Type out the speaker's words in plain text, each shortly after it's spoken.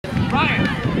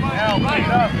Carroll, pick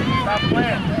it up. Stop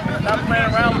playing. Stop playing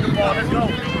around with the ball. Let's go.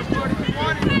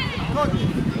 Coach,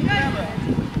 remember,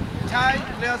 tie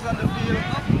players on the field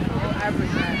or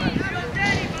average.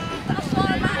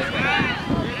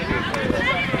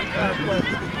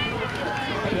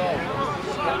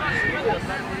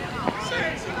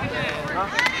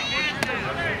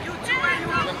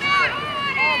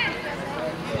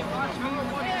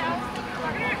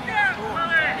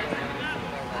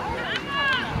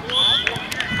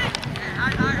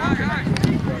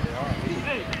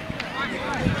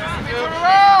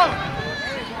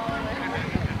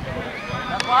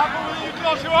 That's why I believe you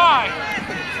close your eyes.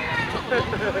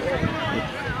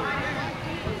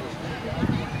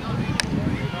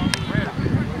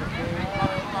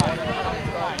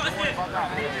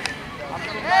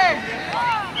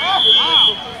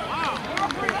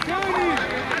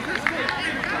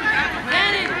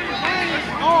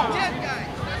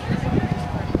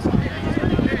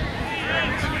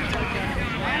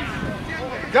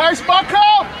 Guys, back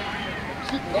up!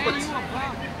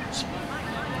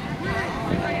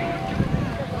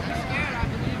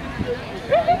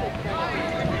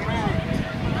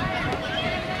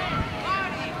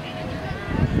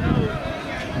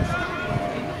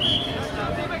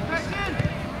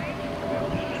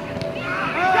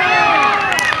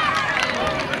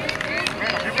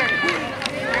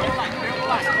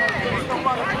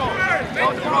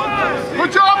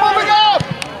 Good job moving up!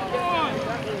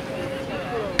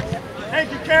 Thank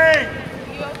you, Kane.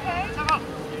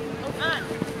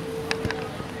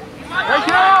 Thank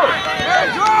you! Hey,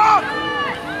 drop!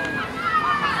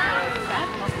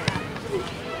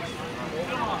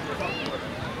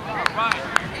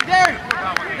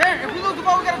 Derek, if we lose the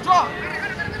ball, we gotta drop.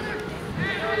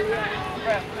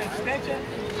 Extension.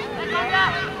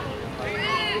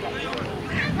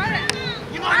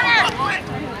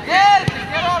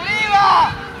 Get arriba!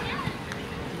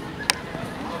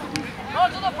 Go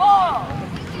to the ball!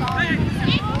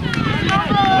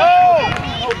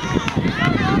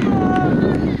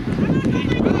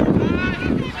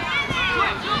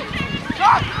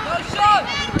 Shot! Go shot!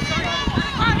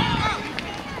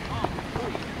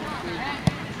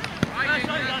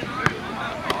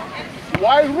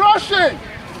 Why rushing?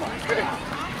 Ready,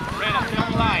 stay on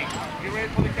the line. Get ready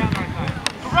for the counter attack.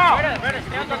 Carroll! Ready,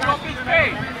 stay on the line.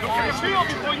 Look at your field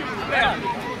before you step.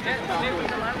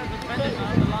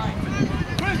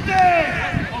 Christian!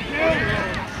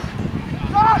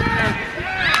 Okay.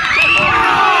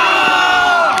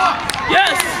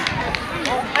 Yes!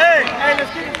 Hey,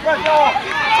 let's keep the pressure on.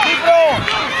 Keep it on.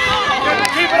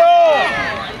 Keep it on.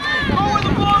 Go where the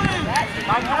ball is.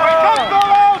 Come,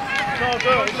 fellas. It's all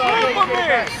good. It's all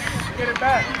good. Get it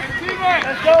back.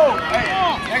 Let's go. Hey,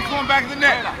 next one back of the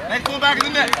net. Next one back of the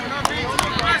net.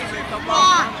 Come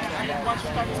on.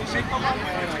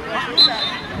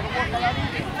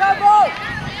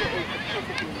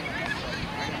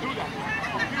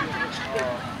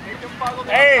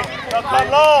 Hey, that's not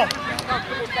long.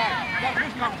 That's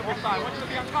his comfortable side. Once you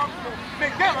be uncomfortable,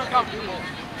 make them uncomfortable.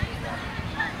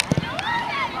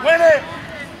 Win it.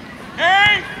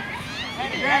 Hey.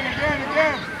 Again.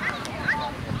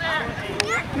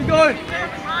 Keep going.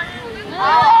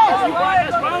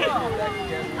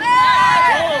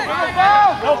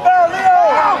 No foul, Leo.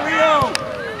 Leo.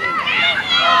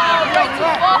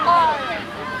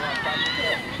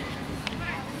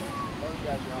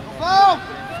 Foul!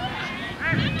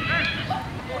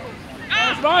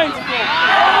 That's Ryan's ball.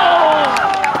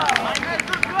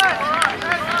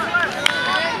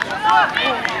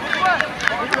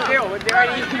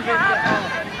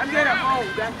 I'm getting a phone.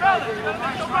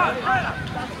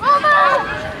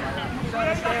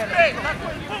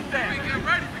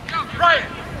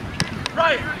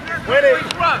 Right. Win it.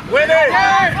 Win it.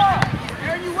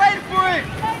 Are you waiting for it?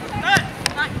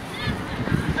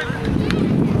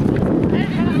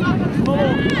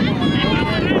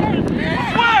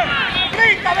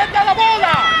 Grita, vete a la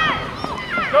bola.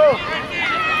 Go.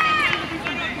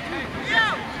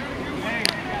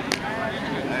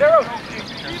 Zero.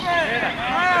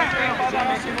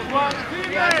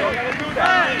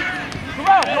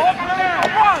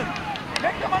 One.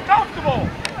 Make them uncomfortable.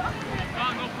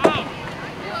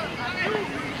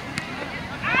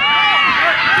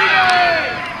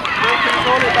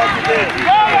 Control it like you did.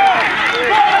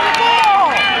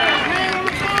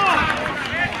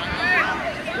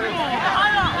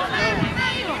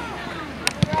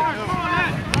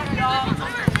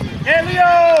 Hey,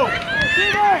 Leo!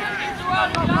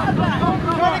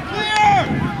 Clear!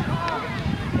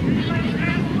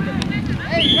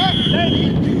 Hey,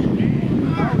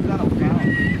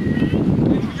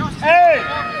 Hey!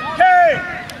 Hey!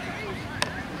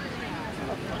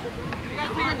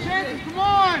 Come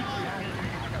on!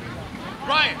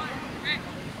 Ryan!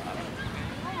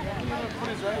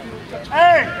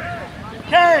 Hey!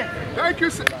 Kane! Thank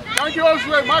you,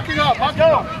 Jose. Marking up. Let's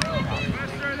go!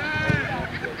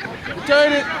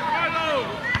 Return it.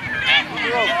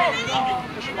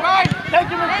 Right! Take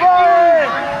him and play!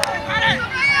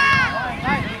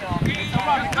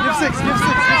 Give six.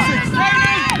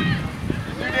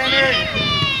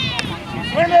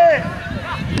 Win it!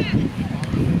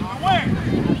 Win!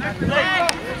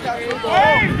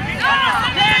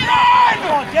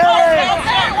 Come on, Gary!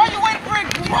 Why you waiting for it?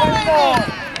 Come on!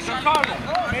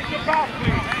 Make your pass,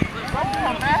 please. Come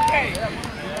on, man.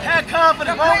 Have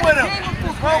confidence. Run with him.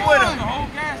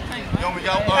 Yo, we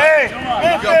got Hey,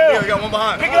 we got one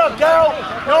behind. pick it up, Carroll.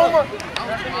 Yoma.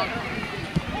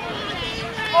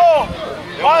 Oh,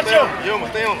 watch him. Yoma,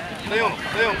 stay on him.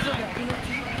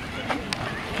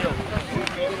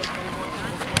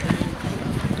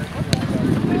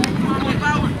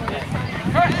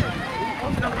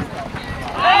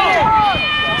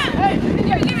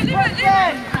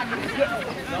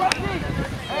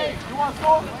 Hey, you want to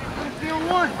score?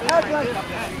 3-on-1. Act like it.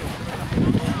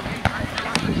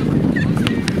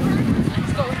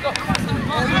 Let's go.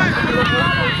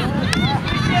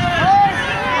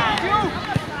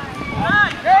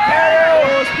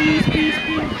 Speed.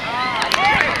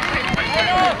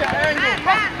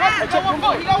 He got one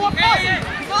foot. He's a lefty.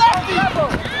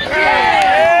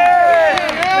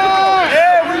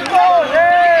 Yeah, we go.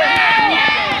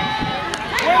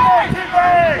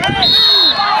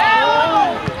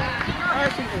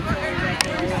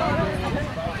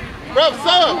 Ref,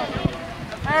 sub.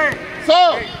 Hey,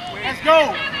 Sub. let's go.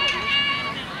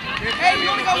 Hey, you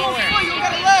only got one foot. You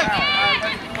got a left.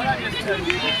 What I just tell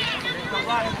you?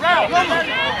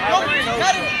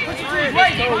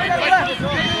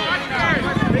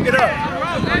 Pick it up.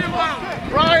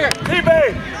 Ryan. T-Bay.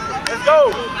 Let's go.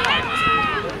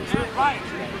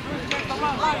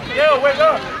 Yeah, wake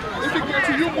up. If you get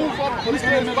to you, move up. Please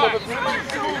stand back.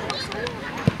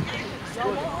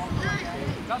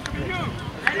 That's for you.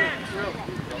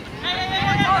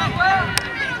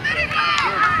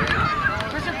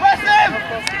 Push impressive.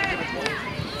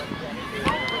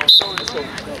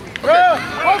 Bro,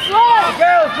 what's wrong?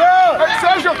 Go. Hey,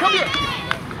 Sergio, come here.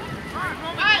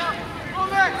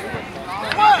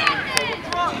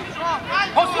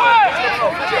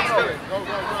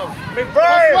 Big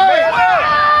Brian, wake up!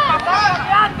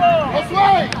 Jose.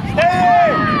 Stay!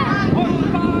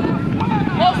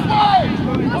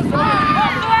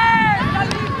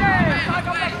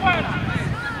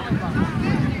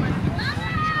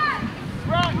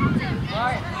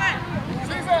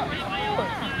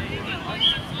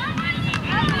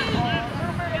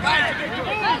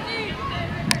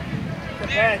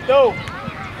 Man, go!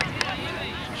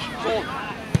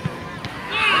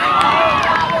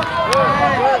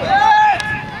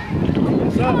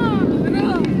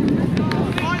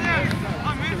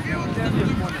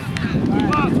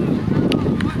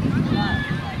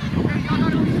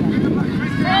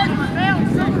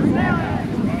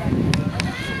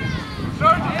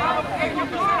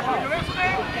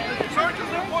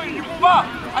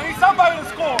 I need somebody to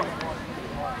score.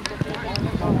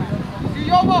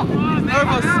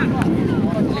 Nervous.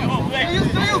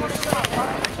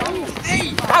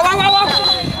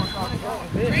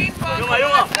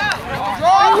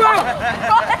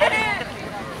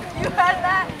 You had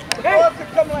that? Hey,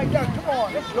 come like that. Come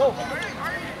on, let's go.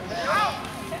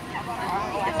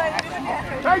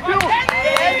 Thank you.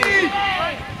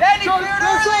 Danny,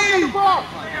 Let's go to the ball.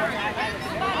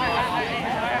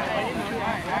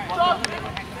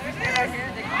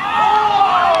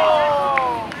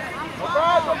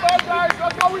 Not bad, guys.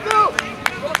 That's all we do.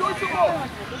 Let's do it some more.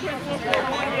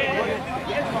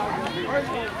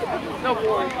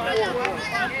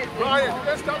 Ryan, you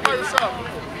can't stop by yourself.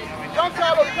 Young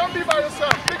Carroll, don't be by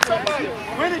yourself. Pick somebody.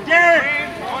 Win it, Gary.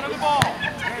 One of the ball.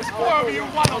 It's 4 of you,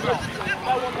 1 of them.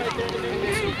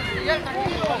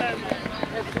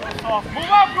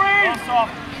 Move up, Green.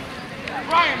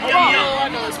 Brian, move up.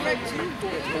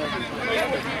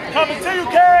 Coming to you,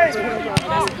 Kane.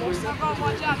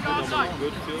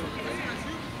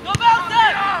 Go back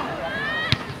there!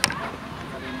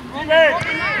 Teammate.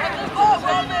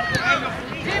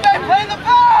 Teammate, play the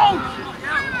pound!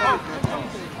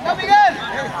 Coming in!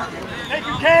 Thank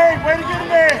you, Kane. Way to get him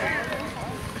there.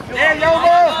 Yeah,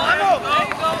 Yoma.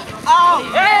 Oh,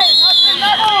 hey!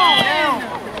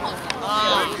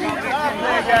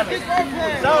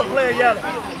 Solid player yellow.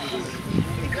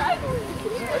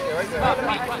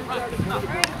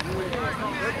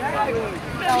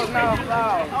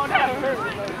 Foul.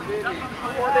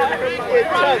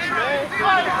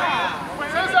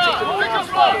 Pick a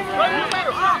spot. Right in the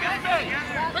middle.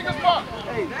 Pick a spot.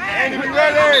 Andy, be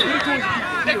ready.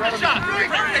 Take the shot. Take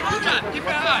the shot. Keep it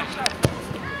high.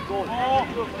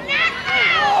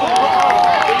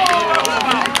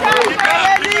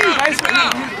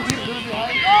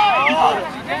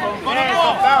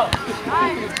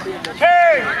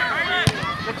 Okay.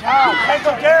 Good job. Take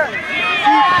some care.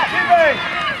 Teammate.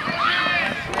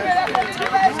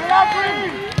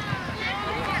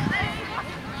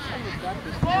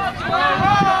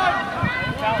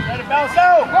 Let it bounce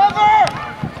out. Cover.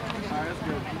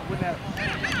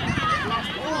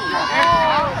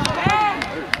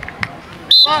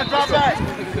 Come on, drop back.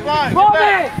 Come on, get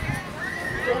back.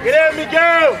 Get in,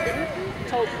 Miguel.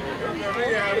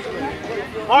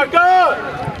 Mark up.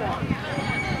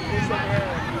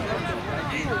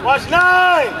 Watch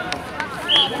 9.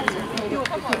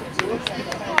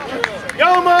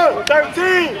 Yoma,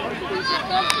 13.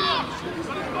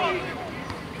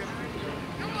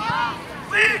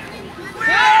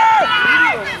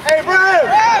 Hey, Brian.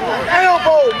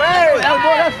 Elbow, man.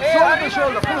 Elbow, that's shoulder to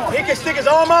shoulder. Come on. He can stick his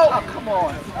arm out. Oh, come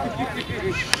on.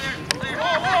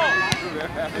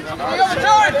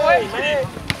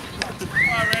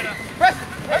 Press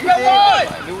your boy.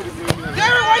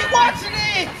 Gary, why are you watching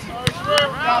it?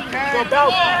 Go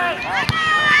bounce.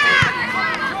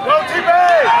 Go,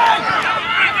 teammate.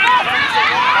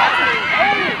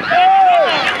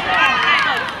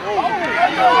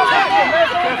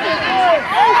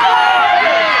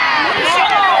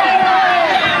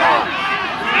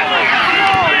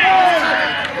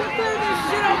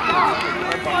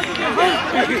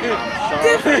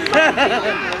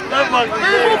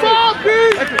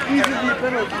 That's an easy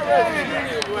penalty.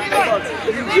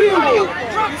 You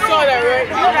saw that, right?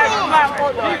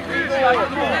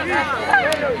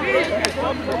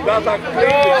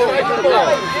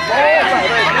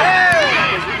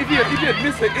 If you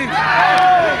miss an inch,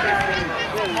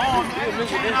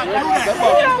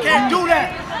 Can't do that.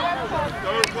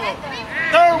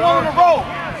 Third one in a row.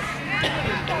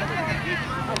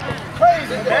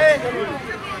 Crazy, man.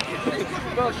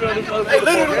 They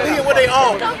literally leading what they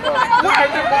own.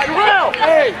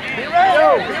 Hey, be ready. Yo,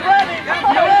 be ready.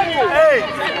 Be ready. Hey.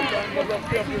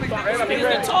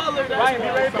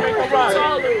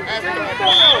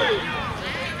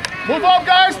 Move up,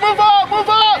 guys. Move up. Move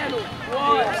up.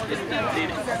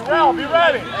 Well, be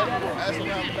ready.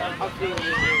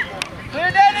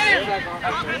 clear that in.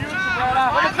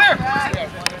 Clear.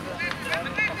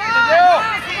 Go.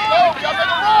 Y'all make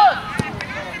a run.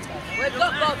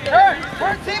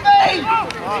 Turn teammate.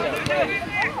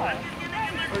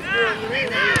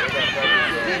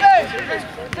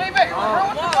 Teammate. Run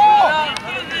with the ball.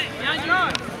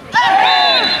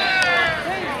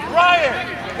 Ryan,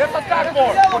 get the tack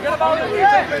for. Forget about the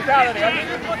defense mentality.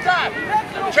 Everything's good time.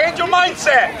 Change your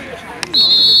mindset.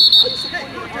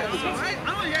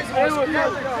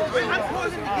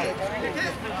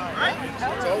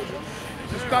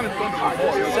 Just kind of fun.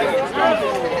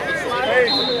 Hey,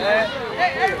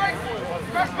 everybody.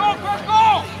 Cross goal, cross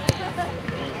goal.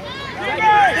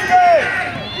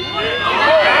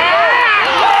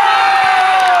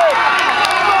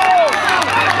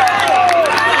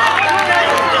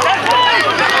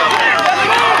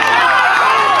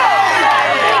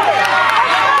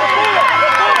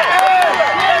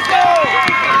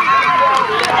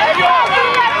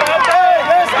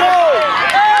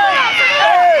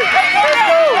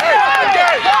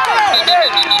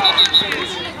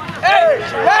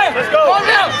 Let's go. 0-0.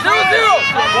 0-0.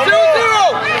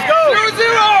 Let's go.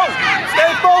 0-0.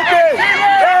 Stay focused.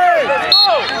 Hey, let's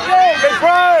go. Hey,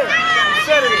 Brian.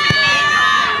 Set it.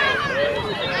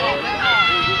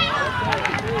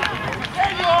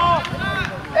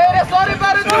 Hey, that's all they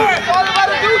about to do. That's all they about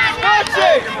to do. Just watch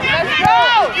it. Let's go.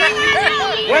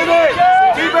 Wait a minute.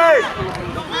 Teammate.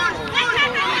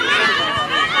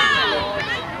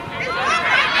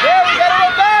 Yeah, we gotta go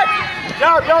back. Good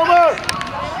job, Yoma.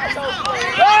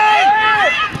 Hey!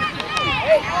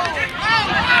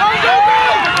 Go!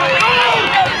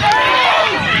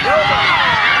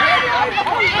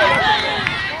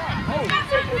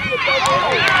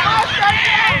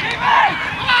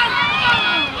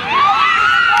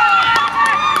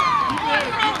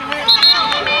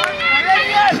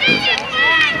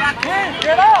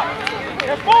 Get up.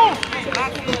 Get full.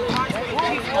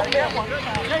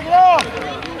 Take it off.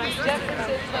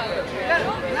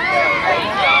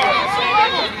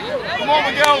 Come on,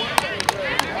 Miguel.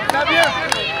 Stop here.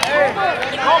 Hey,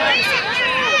 come.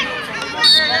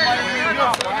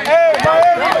 Hey,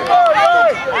 Miami, come on,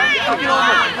 hey. Look it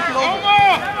over.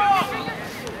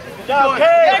 Good job,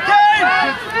 Kane.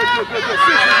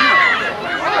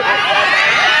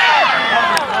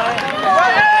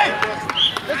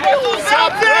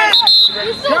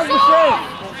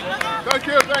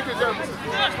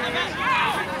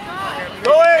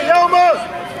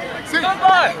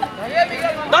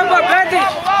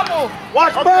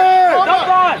 Watch man!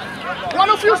 One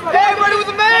of you. Hey, ready with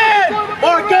the man!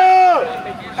 Mark up!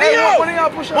 Hey, what are y'all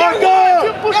pushing? Mark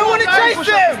up! Everyone to chase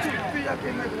him!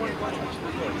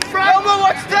 Elmo,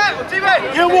 watch that!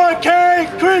 Teammate! Get one, Kane!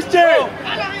 Christian!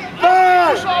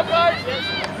 Five! Push off, guys.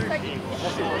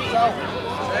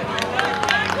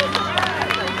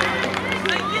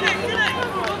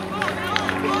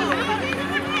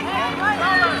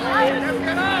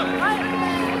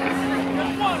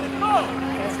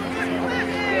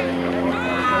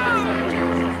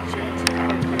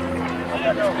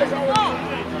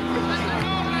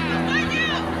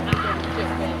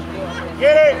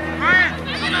 Get it!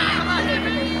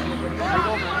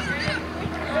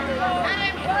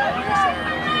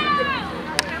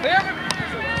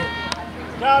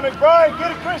 Now, McBride,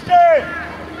 get it, Christian!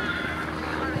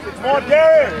 Come on,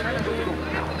 Darren!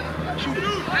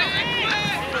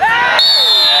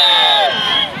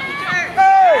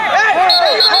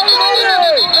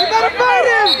 You better fight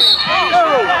him!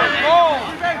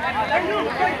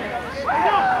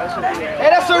 Hey,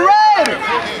 that's a red!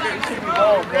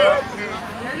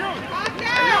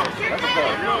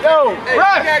 Yo,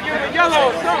 ref!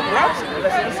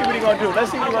 Let's see what he's gonna do. Let's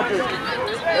see what he's gonna do.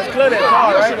 Let's clear that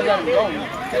car, right?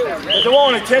 It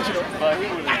wasn't intentional. Oh,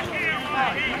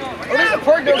 there's a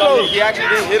perk that goes. He actually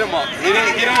didn't hit him up. He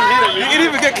didn't hit him. He didn't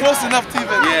even get close enough to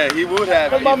even. Yeah, he would have.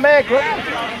 That's my man, Chris.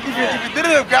 If he didn't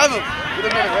have grabbed him, he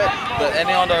would have made a red. But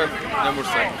any other number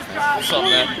seven. What's up,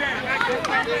 man?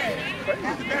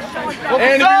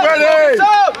 Andy, be ready! What's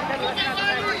up?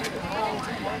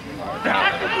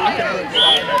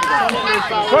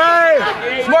 Pray!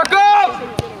 Mark up!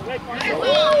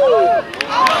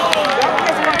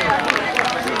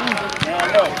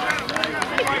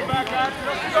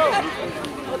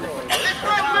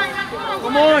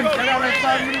 Come on!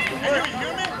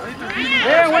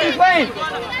 Darren, what are you playing?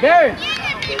 Darren!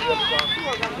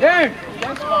 Darren!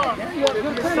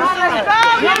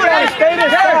 You gotta stay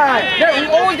this side! Darren, we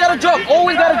always gotta jump,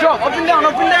 always gotta jump. Up and down,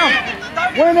 up and down.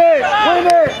 Win it! Win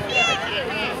it!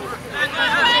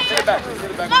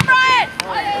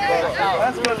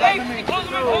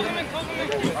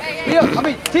 Yeah, I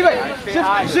mean, teammate,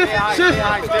 shift.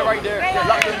 Stay right there. Hey,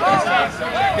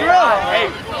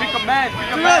 pick a man,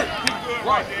 pick a man.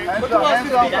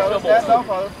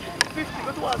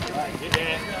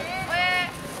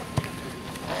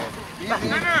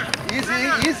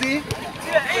 Easy.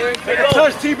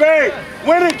 Touch, T-Bay!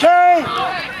 Win it, Kane!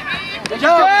 Good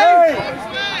job, Kane!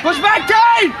 Push back,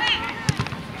 Kane!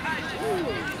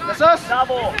 That's us.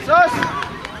 That's us.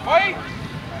 Wait.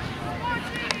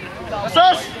 That's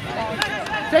us.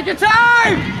 Take your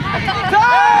time!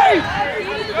 Time!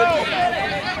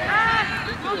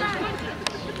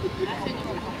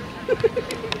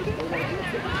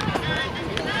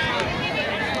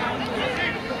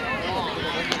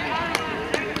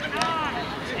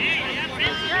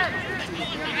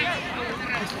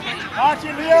 Watch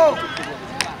it, Leo!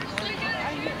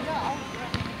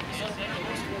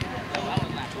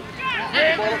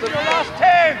 Your last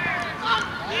 10!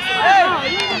 Hey!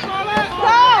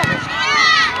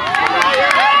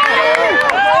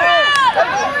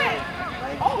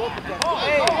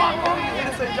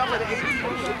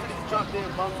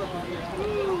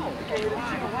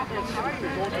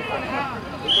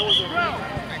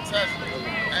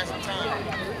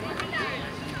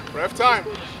 Ref time.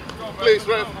 Please,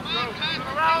 ref.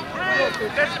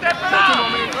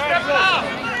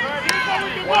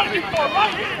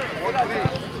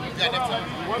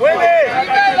 Win it!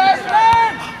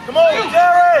 Come on,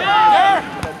 Jared!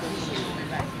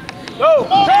 Go!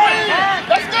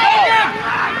 Let's go!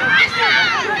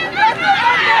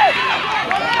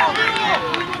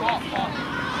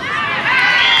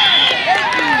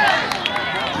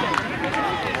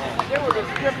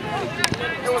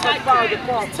 It was a foul, the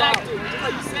foul.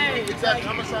 Exactly.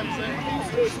 How much time you saying?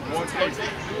 1:30.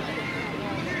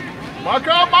 Mark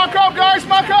up, guys,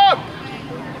 mark up!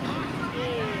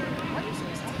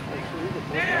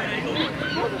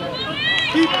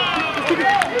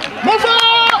 Move on!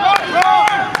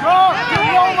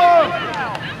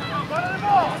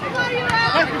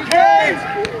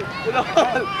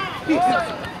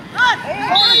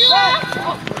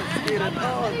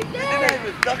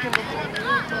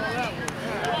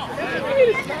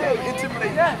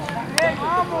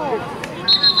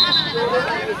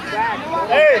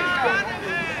 Hey!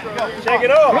 Shake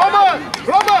it off! Roma!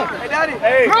 Hey, Daddy.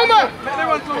 Hey! Roma!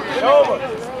 Over!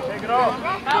 Shake it off!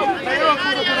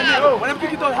 When I'm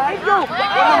picking those high, go.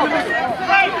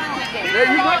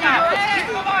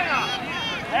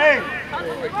 Hey!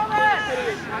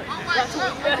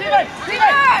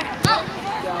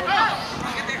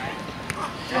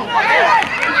 Hey!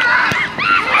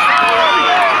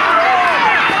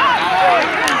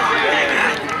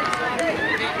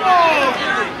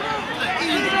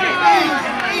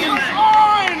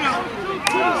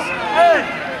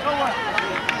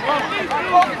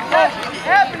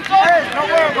 Happens, hey, don't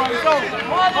worry about it. Go.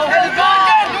 Hey, do it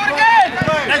again, do it again.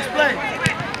 Next play.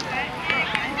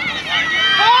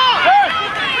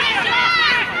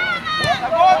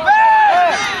 I'm going back.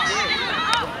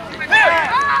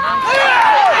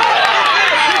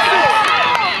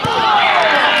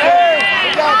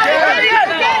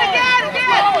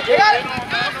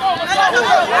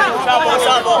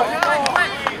 Salvo.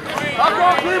 Marco,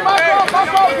 clean,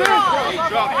 Marco, clean.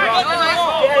 Drop.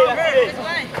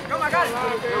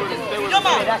 Come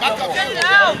on, Marco, get it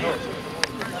out.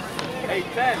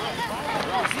 8-10.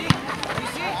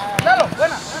 Dalo,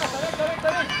 buena.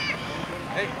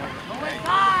 Hey,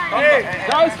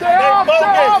 Guys, stay off,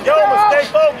 stay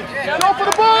focused. Go for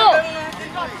the ball.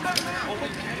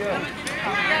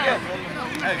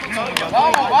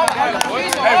 Vamos. Hey,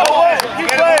 keep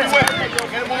playing.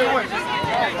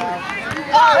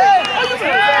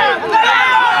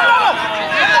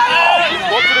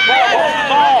 Go to the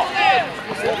ball.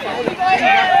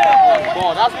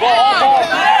 Ball, that's ball.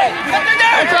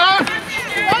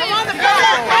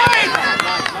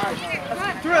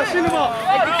 Send him up.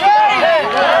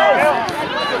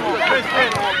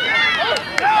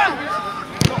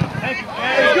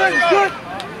 It's good.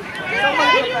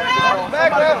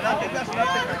 Back up.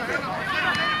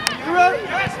 You ready?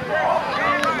 Let's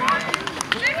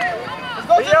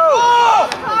go to the ball.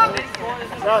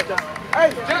 Hey,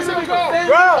 Jesse, go.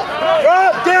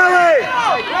 Drop, Kelly.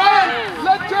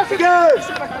 Let Jesse go.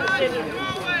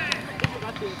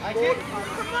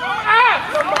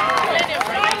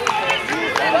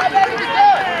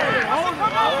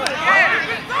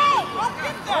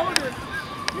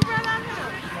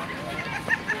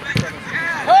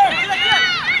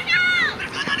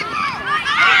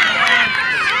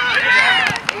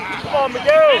 Come on,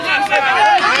 Miguel.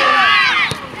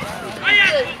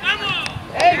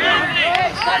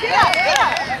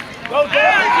 Go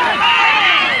down.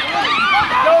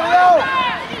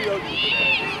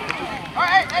 Go.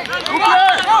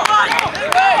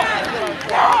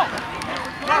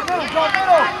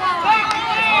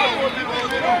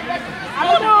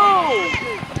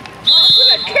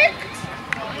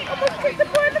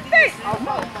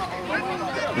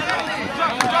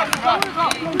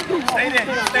 Stay there.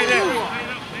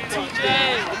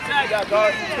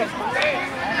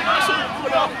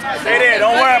 Stay there,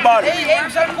 don't worry about it.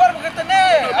 Usa el cuerpo que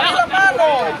tenés. Abre la mano.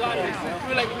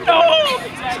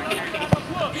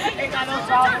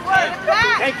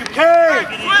 Thank you, Kane.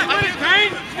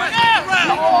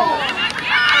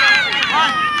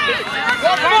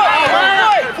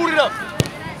 Put it up.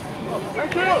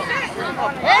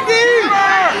 Andy!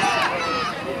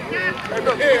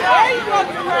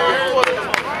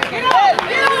 Get up!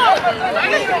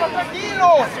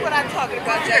 That's what I'm talking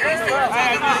about, Jack. Let's go.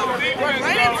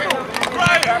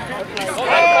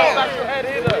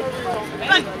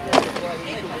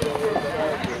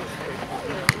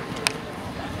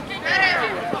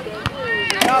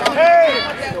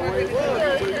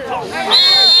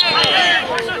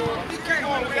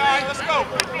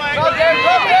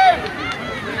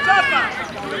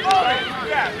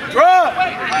 Drop!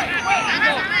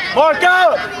 Mark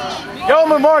out!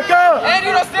 Yeoman, mark out!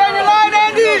 Andy, don't stay on your line,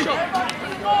 Andy!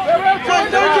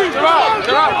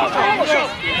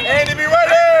 Andy, be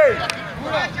ready!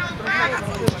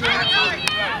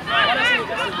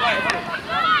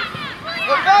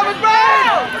 Look down with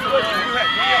Brian!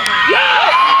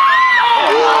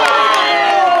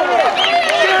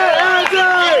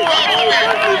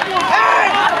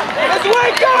 Let's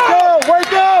wake up!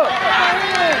 Wake up!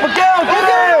 Miguel, get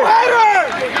in!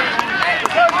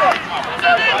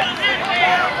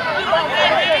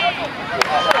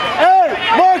 Hey,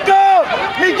 mark up!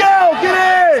 Miguel, get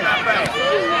in!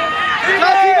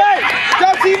 Go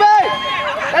teammate!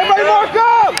 Everybody mark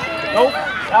up! Nope,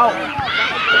 out.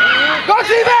 Go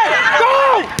teammate! Go!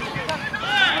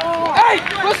 Hey,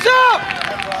 what's up?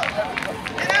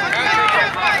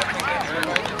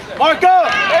 Mark up!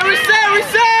 Hey, reset!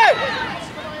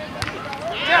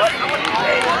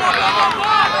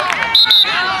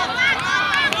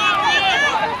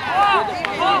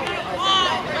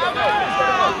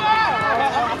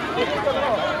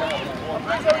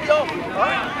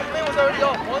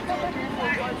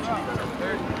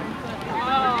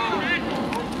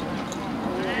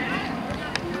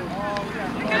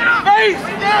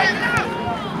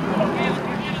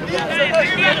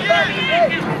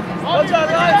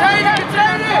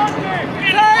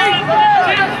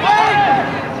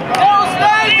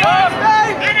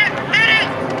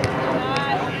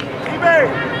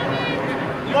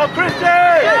 Come on,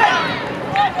 Christian!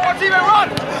 Come on, teammate, run!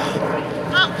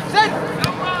 Sit!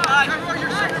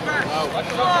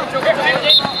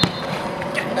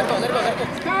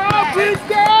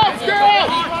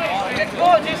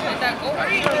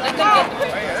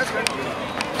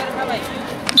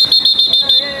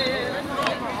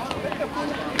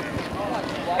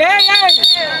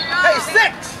 Hey,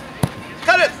 6!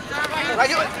 Cut it! Right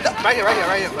here,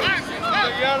 please.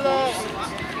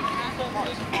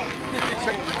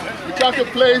 You talk a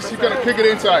place, you're going to kick it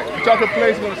inside. You talk a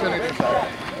place, you're going to send it inside.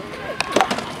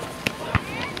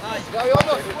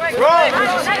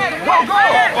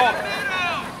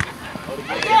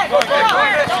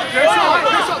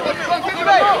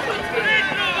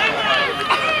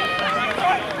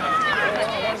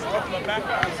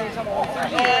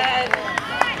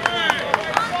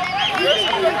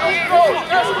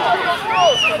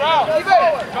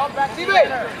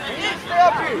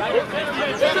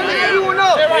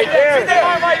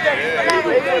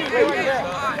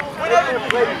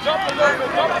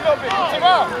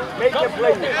 Make your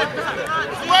play.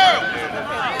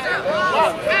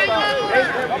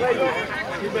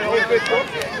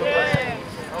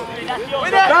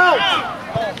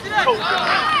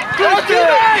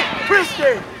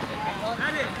 Christian!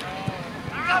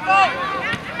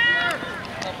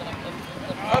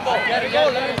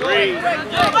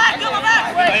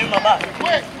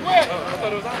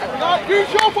 Be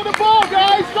sure for the ball,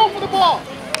 guys. Go for the ball.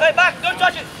 Stay back. Don't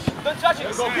touch it. Don't touch it.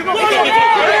 Keep me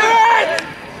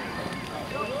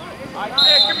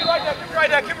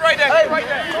right there.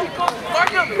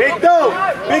 Big dough.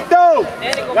 Big dough.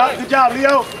 Good job,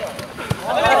 Leo.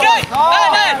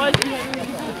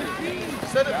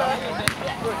 Set it back.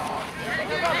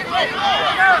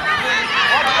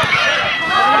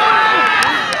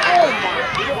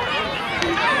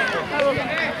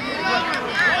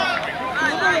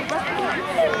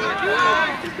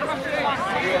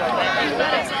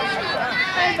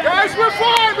 Guys, we're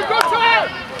fine. We've got time.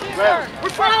 We're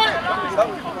fine.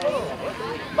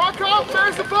 Back up.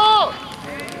 There's the ball.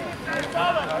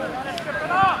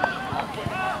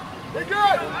 We're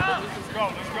good.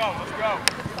 Let's go.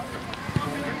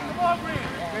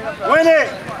 Win it.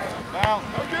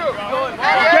 Thank you.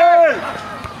 Good.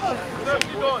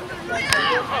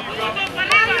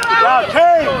 Now,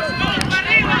 Kane.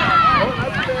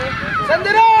 Send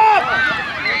it up!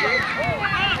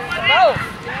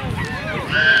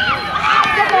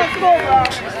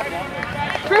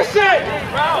 Christian!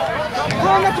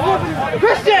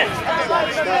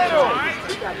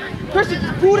 Christian,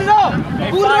 boot it up!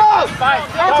 Boot it up!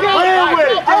 Stop playing with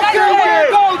it.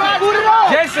 Boot it up!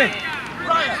 Jason!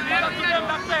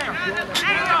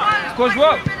 Coach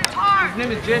Rock. His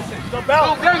name is Jason. Go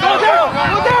there!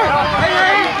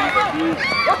 Hey!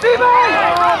 Go teammate!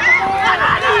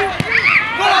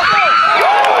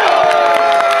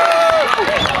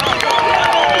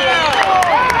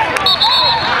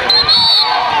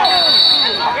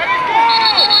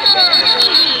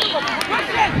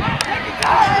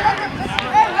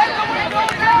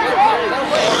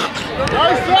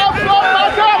 Nice job, back up.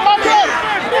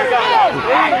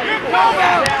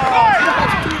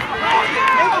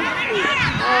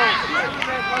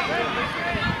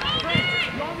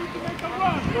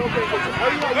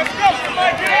 Let's go,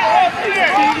 somebody get across here.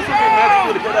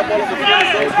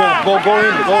 Go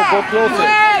closer.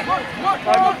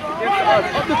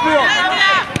 Up the field.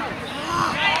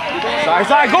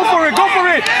 Side, go for it.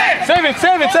 Save it,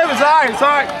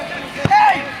 side.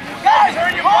 Hey, guys,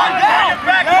 turn your ball down.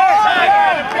 Back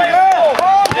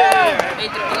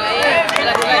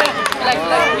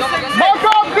Mark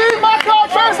up,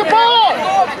 fence the ball.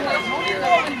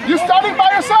 You're standing by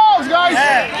yourselves, guys.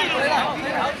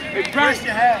 Press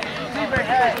your head.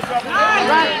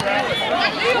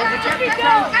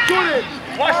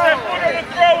 Watch that foot on the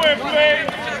throw in, please.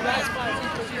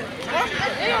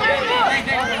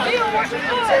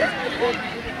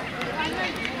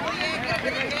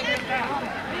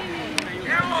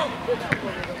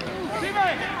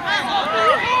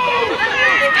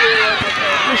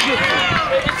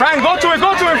 Frank, go to it,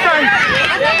 Frank.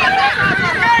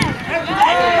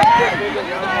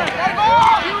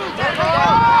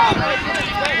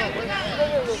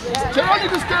 Carroll, you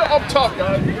just get up top,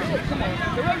 guys.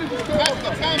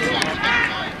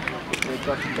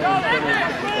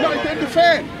 No, he can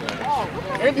defend.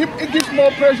 And it gives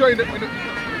more pressure in the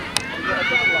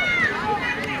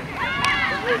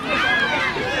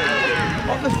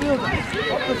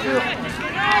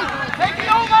Take it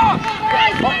over!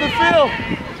 Up the field.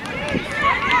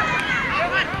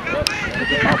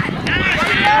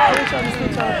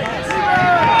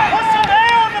 Put some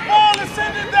hair on the ball and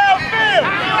send it downfield.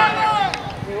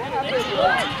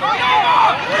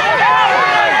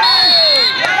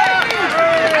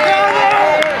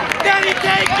 Danny,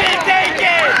 take it.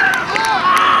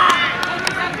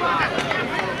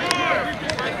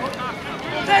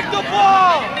 Take the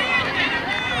ball.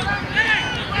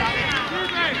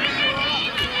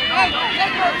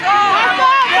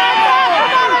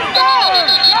 Let's go!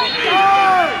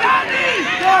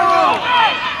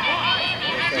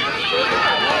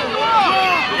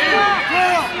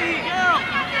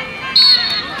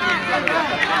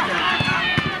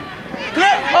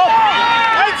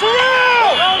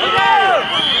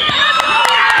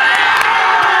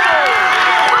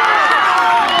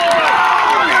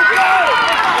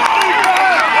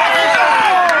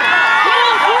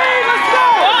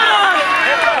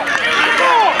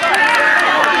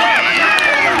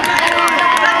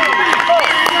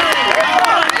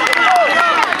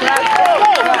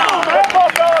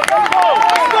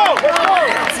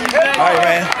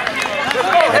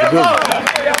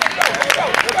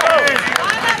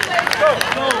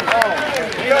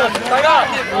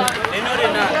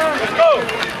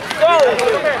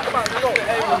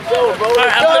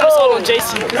 Alright, I'm gonna solo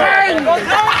Jason.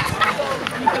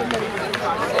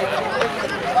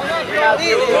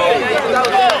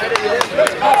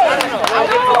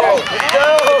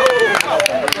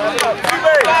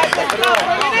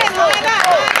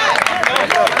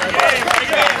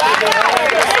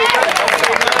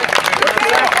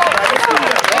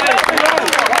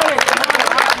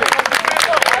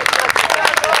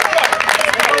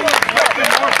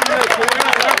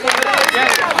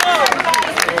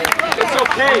 It's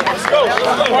okay. Let's go.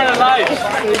 It's part of life.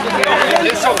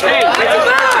 It's okay. It's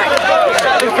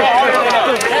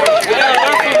okay.